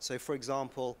input? So for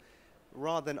example,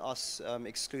 rather than us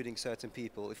excluding certain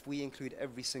people, if we include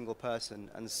every single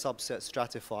person and subset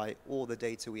stratify all the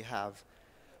data we have,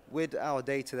 would our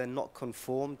data then not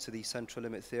conform to the central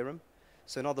limit theorem?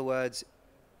 So in other words,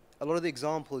 a lot of the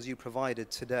examples you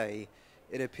provided today,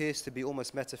 it appears to be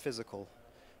almost metaphysical.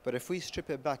 But if we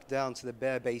strip it back down to the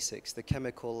bare basics, the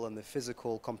chemical and the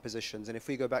physical compositions, and if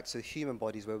we go back to the human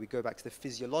bodies, where we go back to the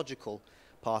physiological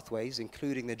pathways,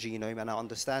 including the genome and our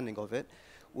understanding of it,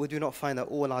 would we not find that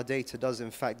all our data does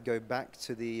in fact go back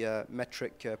to the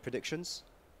metric predictions?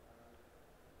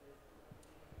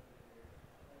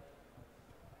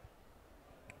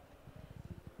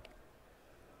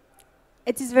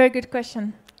 It is a very good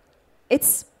question.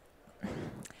 It's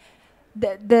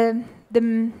the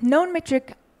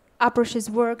non-metric approaches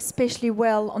work especially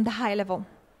well on the high level.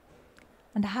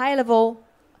 On the high level,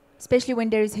 especially when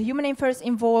there is human inference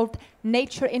involved,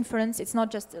 nature inference, it's not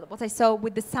just what I saw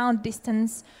with the sound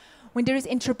distance, when there is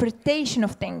interpretation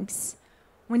of things,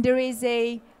 when there is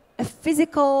a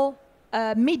physical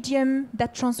medium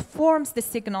that transforms the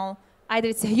signal, either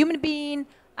it's a human being,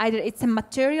 either it's a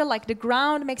material like the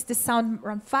ground makes the sound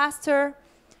run faster,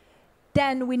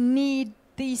 then we need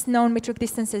these non-metric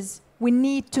distances. We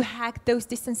need to hack those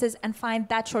distances and find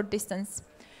that short distance.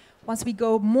 Once we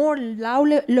go more low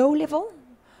level,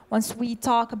 once we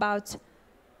talk about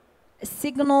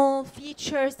signal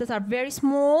features that are very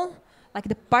small, like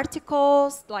the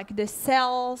particles, like the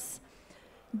cells,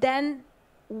 then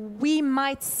we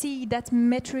might see that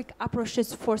metric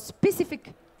approaches for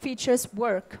specific features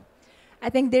work. I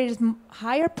think there is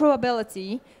higher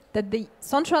probability that the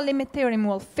central limit theorem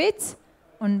will fit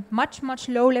on much, much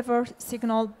low-level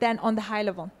signal than on the high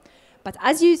level. But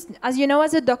as you know,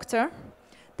 as a doctor,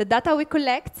 the data we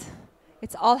collect,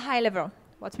 it's all high level.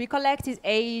 What we collect is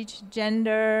age,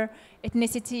 gender,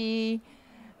 ethnicity,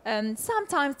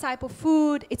 sometimes type of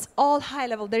food. It's all high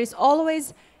level. There is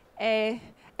always a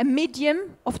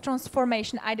medium of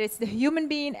transformation. Either it's the human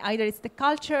being, either it's the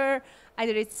culture,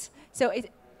 either it's...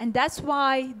 And that's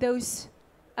why those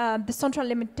the central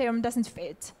limit theorem doesn't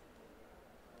fit.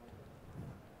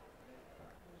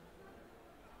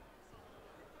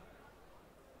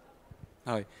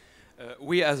 Hi.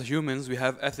 We as humans, we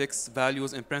have ethics,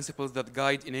 values, and principles that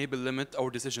guide, enable, limit our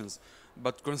decisions.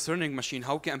 But concerning machine,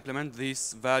 how can implement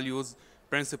these values,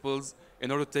 principles,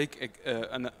 in order to take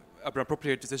an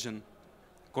appropriate decision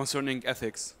concerning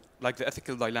ethics, like the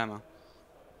ethical dilemma?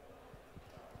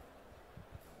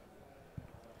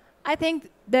 I think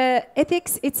the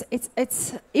ethics,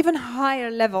 it's even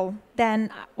higher level than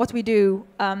what we do.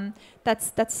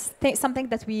 That's something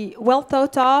that we well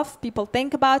thought of. People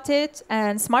think about it,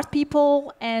 and smart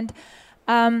people. And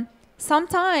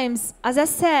sometimes, as I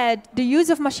said, the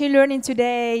use of machine learning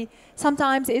today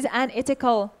sometimes is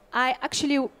unethical. I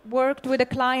actually worked with a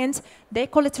client. They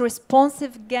call it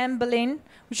responsive gambling,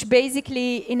 which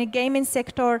basically in a gaming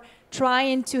sector,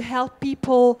 trying to help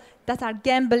people that are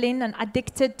gambling and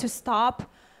addicted to stop.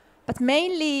 But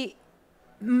mainly,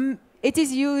 it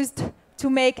is used to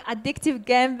make addictive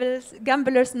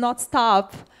gamblers not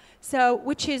stop, so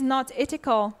which is not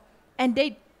ethical. And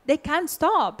they can't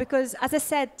stop because, as I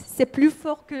said, c'est plus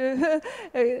fort que,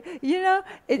 you know,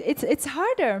 it's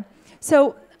harder.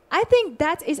 So I think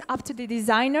that is up to the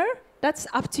designer. That's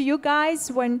up to you guys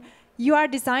when you are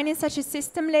designing such a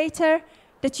system later,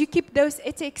 that you keep those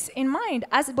ethics in mind,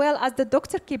 as well as the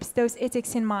doctor keeps those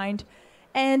ethics in mind.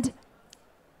 And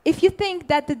if you think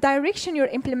that the direction you're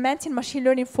implementing machine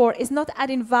learning for is not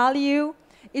adding value,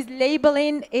 is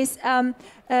labeling, is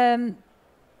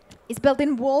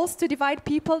building walls to divide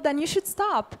people, then you should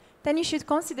stop. Then you should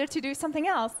consider to do something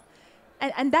else.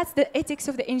 And that's the ethics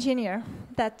of the engineer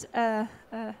that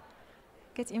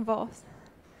gets involved.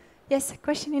 Yes,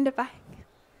 question in the back.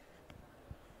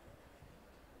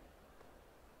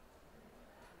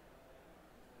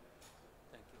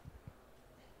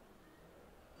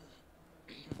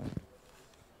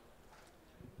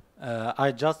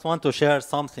 I just want to share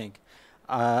something.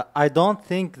 I don't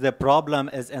think the problem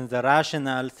is in the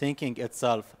rational thinking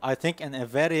itself. I think in a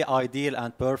very ideal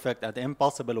and perfect and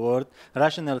impossible world,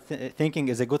 rational thinking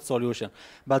is a good solution.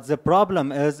 But the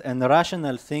problem is in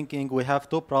rational thinking, we have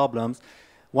two problems.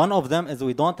 One of them is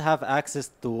we don't have access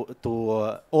to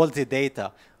all the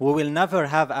data. We will never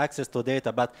have access to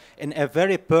data, but in a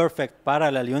very perfect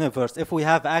parallel universe, if we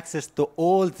have access to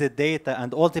all the data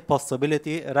and all the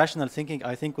possibility, rational thinking,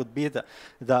 I think, would be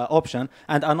the option.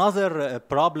 And another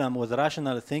problem with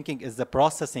rational thinking is the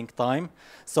processing time.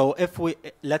 So if we,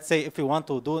 let's say, if we want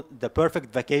to do the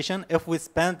perfect vacation, if we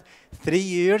spend 3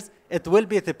 years, it will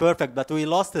be the perfect, but we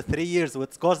lost the 3 years,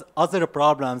 which caused other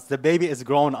problems. The baby is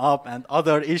grown up and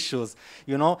other issues,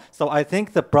 you know? So I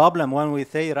think the problem when we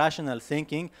say rational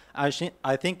thinking, I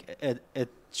think it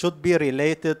should be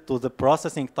related to the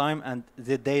processing time and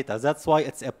the data. That's why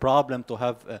it's a problem to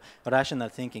have rational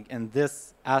thinking in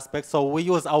this aspect. So we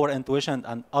use our intuition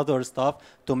and other stuff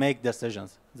to make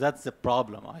decisions. That's the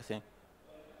problem, I think.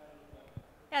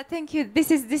 Yeah, thank you.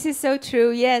 This is so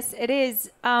true. Yes, it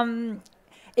is.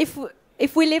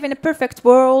 If we live in a perfect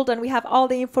world and we have all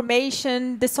the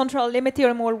information, the central limit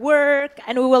theorem will work,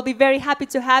 and we will be very happy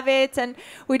to have it, and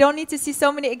we don't need to see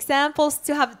so many examples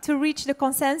to reach the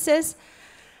consensus.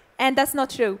 And that's not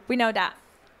true. We know that.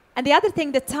 And the other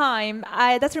thing, the time,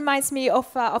 that reminds me of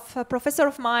a professor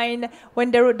of mine. When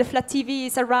the flat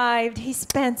TVs arrived, he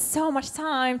spent so much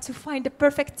time to find the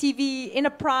perfect TV in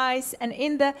a price and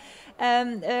in the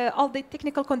all the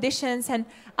technical conditions. And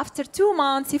after 2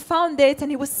 months, he found it,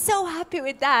 and he was so happy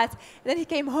with that. And then he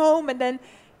came home, and then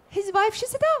his wife, she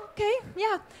said, "Oh, okay,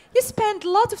 yeah, you spent a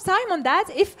lot of time on that.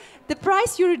 If the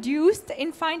price you reduced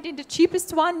in finding the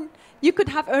cheapest one, you could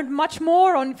have earned much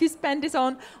more on if you spend it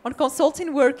on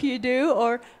consulting work you do,"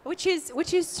 or which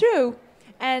is true.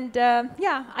 And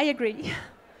yeah, I agree.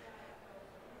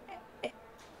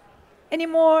 Any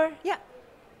more? Yeah.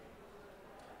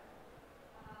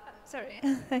 Sorry.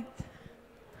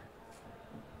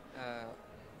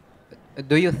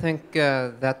 Do you think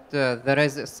that there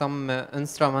is some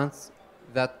instruments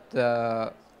that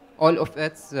all of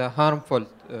it's harmful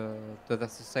to the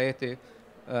society?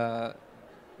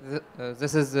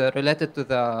 This is related to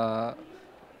the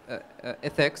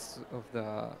ethics of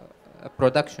the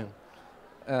production,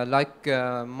 like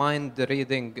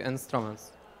mind-reading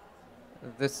instruments.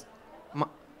 This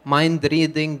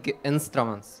mind-reading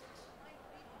instruments.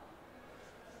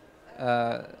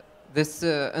 This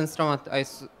instrument,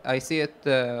 I see it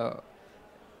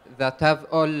that have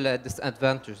all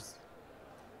disadvantages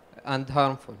and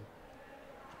harmful.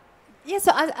 Yeah,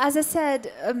 so as I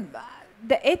said,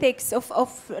 the ethics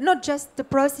of not just the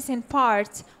processing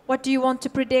part, what do you want to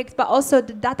predict, but also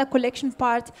the data collection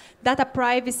part, data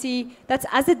privacy. That's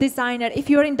as a designer, if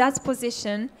you're in that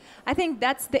position, I think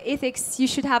that's the ethics you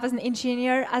should have as an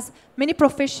engineer, as many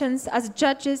professions, as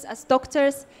judges, as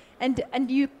doctors. And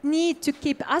you need to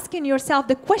keep asking yourself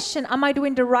the question, am I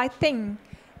doing the right thing?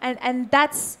 And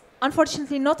that's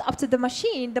unfortunately not up to the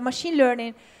machine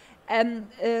learning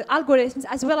algorithms,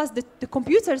 as well as the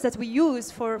computers that we use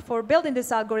for building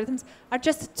these algorithms, are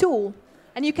just a tool.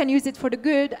 And you can use it for the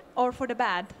good or for the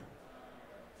bad.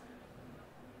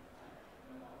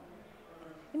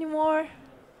 Any more?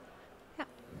 Yeah.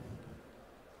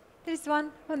 There's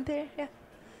one there, yeah.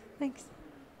 Thanks.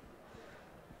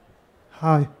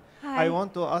 Hi. Hi. I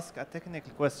want to ask a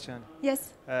technical question.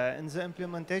 Yes. In the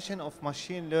implementation of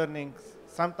machine learning,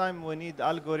 sometimes we need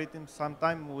algorithms,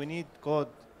 sometimes we need code.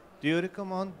 Do you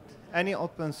recommend any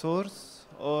open source,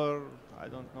 or I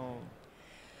don't know,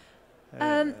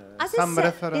 some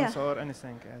reference or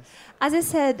anything else? As I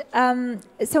said,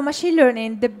 so machine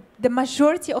learning, the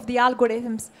majority of the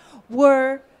algorithms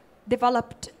were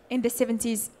developed in the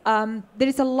 70s. There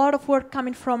is a lot of work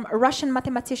coming from Russian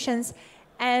mathematicians.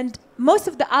 And most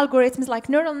of the algorithms, like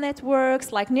neural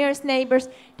networks, like nearest neighbors,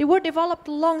 they were developed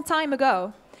a long time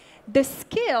ago. The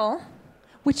skill,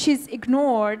 which is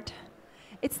ignored,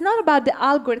 it's not about the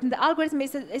algorithm. The algorithm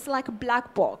is like a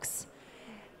black box.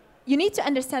 You need to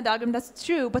understand the algorithm, that's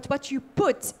true, but what you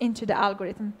put into the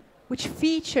algorithm, which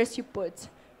features you put,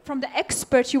 from the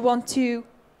expert you want to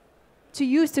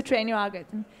use to train your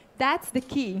algorithm, that's the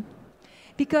key.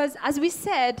 Because as we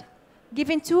said,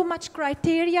 giving too much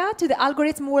criteria to the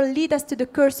algorithm will lead us to the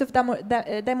curse of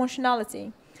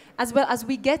dimensionality, as well as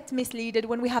we get misleaded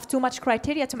when we have too much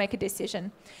criteria to make a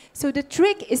decision. So the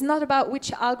trick is not about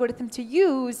which algorithm to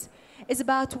use, it's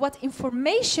about what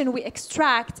information we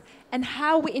extract and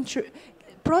how we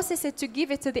process it to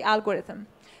give it to the algorithm.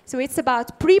 So it's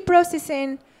about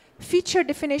pre-processing, feature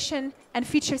definition, and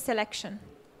feature selection.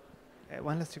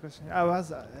 One last question. I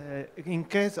was, in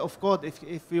case of code,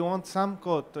 if we want some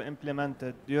code to implement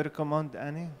it, do you recommend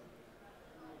any?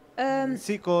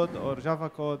 C code or Java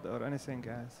code or anything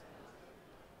else?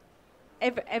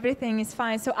 Everything is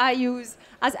fine. So I use,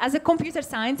 as a computer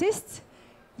scientist,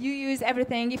 you use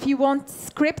everything. If you want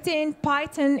scripting,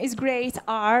 Python is great.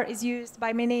 R is used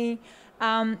by many.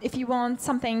 If you want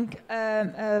something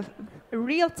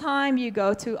real time, you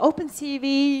go to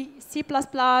OpenCV, C++.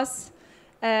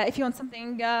 If you want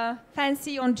something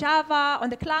fancy on Java, on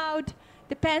the cloud,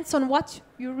 depends on what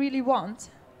you really want.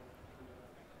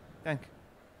 Thank you.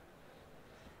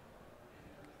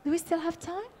 Do we still have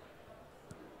time?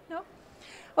 No?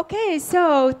 Okay,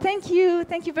 so thank you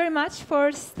very much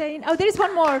for staying. Oh, there is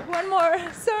one more,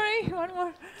 sorry, one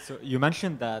more. So you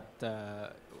mentioned that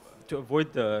to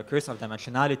avoid the curse of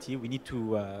dimensionality, we need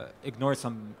to ignore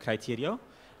some criteria.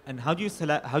 And how do you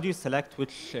select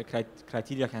which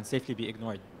criteria can safely be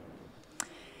ignored?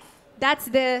 That's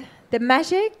the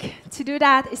magic. To do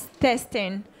that is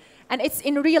testing. And it's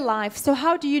in real life. So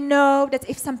how do you know that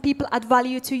if some people add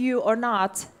value to you or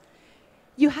not?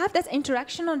 You have that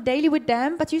interaction on daily with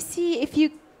them, but you see if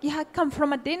you come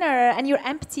from a dinner and you're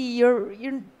empty,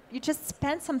 you just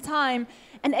spend some time,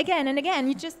 and again,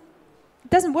 it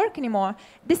doesn't work anymore.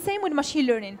 The same with machine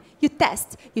learning. You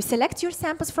test, you select your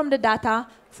samples from the data,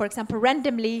 for example,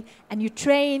 randomly, and you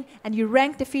train, and you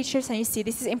rank the features, and you see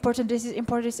this is important, this is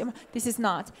important, this is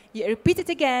not. You repeat it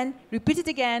again,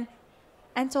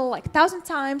 until like 1,000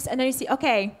 times, and then you see,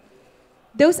 okay,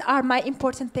 those are my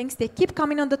important things. They keep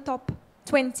coming on the top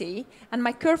 20, and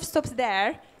my curve stops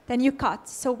there, then you cut.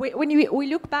 So when we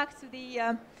look back to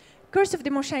the curse of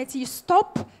dimensionality, you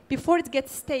stop before it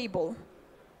gets stable,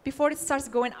 before it starts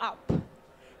going up.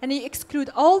 And you exclude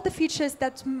all the features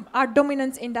that are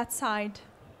dominant in that side.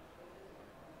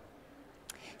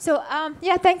 So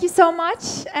yeah, thank you so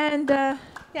much. And